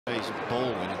He's a ball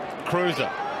winner. Cruiser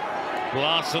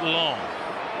blasts it long.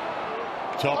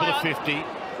 Top of the 50.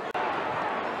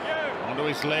 Onto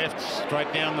his left,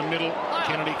 straight down the middle.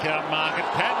 Kennedy can't mark it.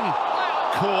 Patton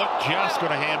caught, just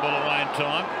got a handball away in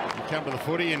time. You come to the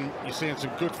footy and you're seeing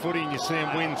some good footy and you're seeing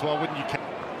wins. Why wouldn't you?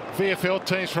 VFL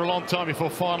teams for a long time before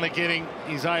finally getting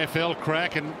his AFL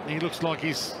crack, and he looks like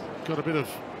he's got a bit of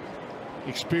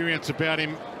experience about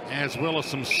him, as well as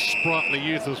some sprightly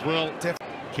youth as well.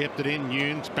 Kept it in.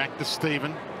 Nunes back to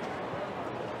Stephen.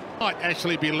 Might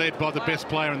actually be led by the best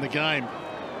player in the game.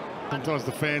 Sometimes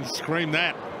the fans scream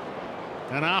that.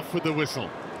 And off with the whistle.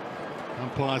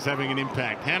 Umpire's having an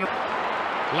impact.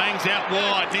 Lang's out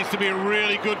wide. Needs to be a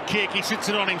really good kick. He sits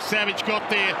it on him. Savage got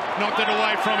there. Knocked it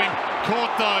away from him.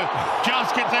 Caught though.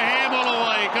 Just gets a handball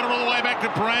away. Got it all the way back to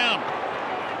Brown.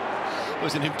 It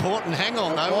was an important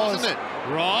hang-on though, wasn't it?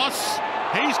 Ross.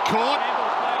 He's caught.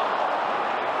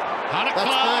 Hunter That's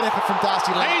Clark. third effort from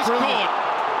Darcy. He's caught.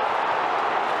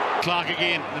 Clark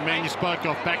again. The man you spoke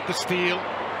of. Back to Steele.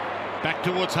 Back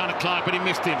towards Hunter Clark, but he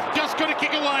missed him. Just got to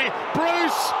kick away.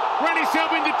 Bruce ran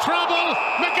himself into trouble.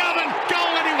 McGovern,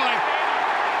 goal anyway.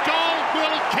 Goal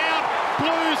will count.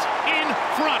 Blues in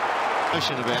front.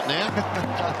 Question about now.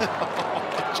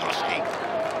 Joshy.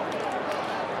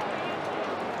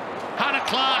 Hunter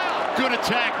Clark, good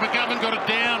attack. McGovern got it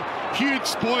down. Huge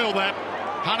spoil that.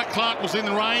 Hunter Clark was in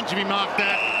the range if he marked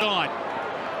that. Side.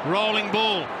 Rolling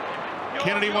ball.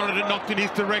 Kennedy wanted it knocked in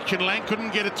his direction. Lang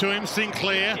couldn't get it to him.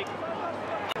 Sinclair.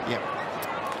 Yep.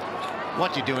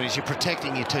 What you're doing is you're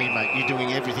protecting your teammate. You're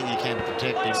doing everything you can to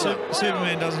protect him.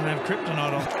 Superman doesn't have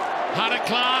kryptonite on. Hunter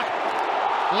Clark.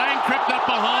 Lang crept up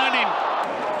behind him.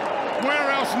 Where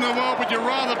else in the world would you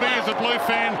rather be as a Blue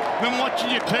fan than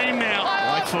watching your team now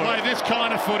play this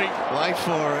kind of footy? Wait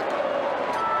for it.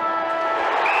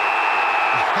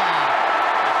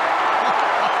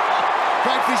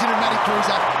 Great vision of Matty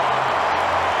Cruiser.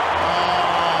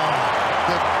 Oh,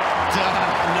 the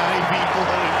dark navy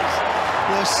blues.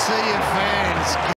 The sea of fans.